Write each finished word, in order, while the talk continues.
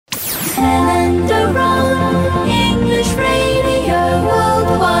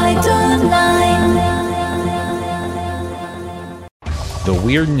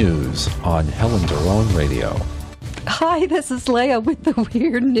weird news on Helen Doron Radio. Hi, this is Leia with the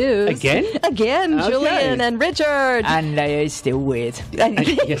weird news. Again? Again, Okay. Julian and Richard. And Leia is still weird.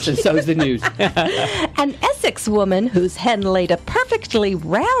 Yes, and so is the news. An Essex woman whose hen laid a perfectly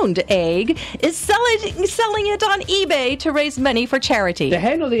round egg is selling it on eBay to raise money for charity. The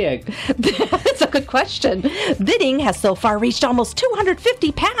hen or the egg? That's a good question. Bidding has so far reached almost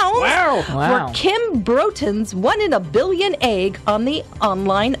 £250 Wow. for Kim Broughton's 1 in a billion egg on the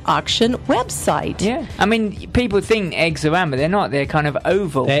online auction website. Yeah. I mean, people think eggs are round, but they're not. They're kind of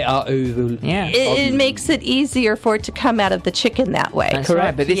oval. They are oval. Yeah. It makes it easier for it to come out of the chicken that way. That's correct.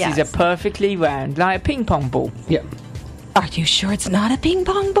 right, but this is Yes. a perfectly round, like a ping pong ball. Yeah, Are you sure it's not a ping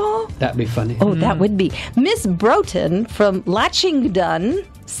pong ball? that'd be funny. Oh, that would be. Miss Broughton from Latchingdon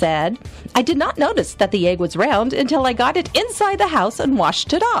said, I did not notice that the egg was round until I got it inside the house and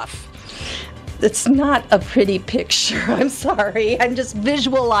washed it off. It's not a pretty picture. I'm sorry. I'm just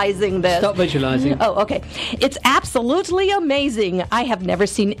visualizing this. Stop visualizing. Oh, okay. It's absolutely amazing. I have never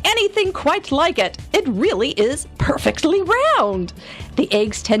seen anything quite like it. It really is perfectly round. The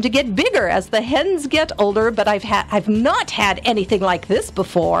eggs tend to get bigger as the hens get older, but I've not had anything like this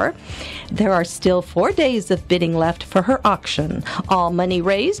before. There are still 4 days of bidding left for her auction. All money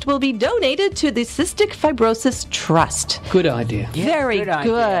raised will be donated to the Cystic Fibrosis Trust. Good idea. Yeah, Very good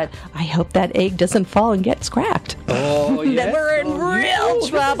good. idea. I hope that egg doesn't fall and get cracked. Oh, yes. Then we're in real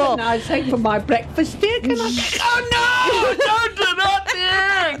trouble. Nice egg for my breakfast here. Can I? Oh, no! Don't do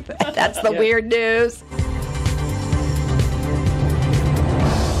that! That's the weird news.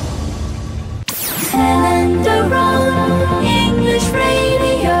 Helen Doron, English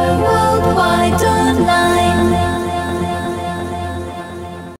Radio Worldwide.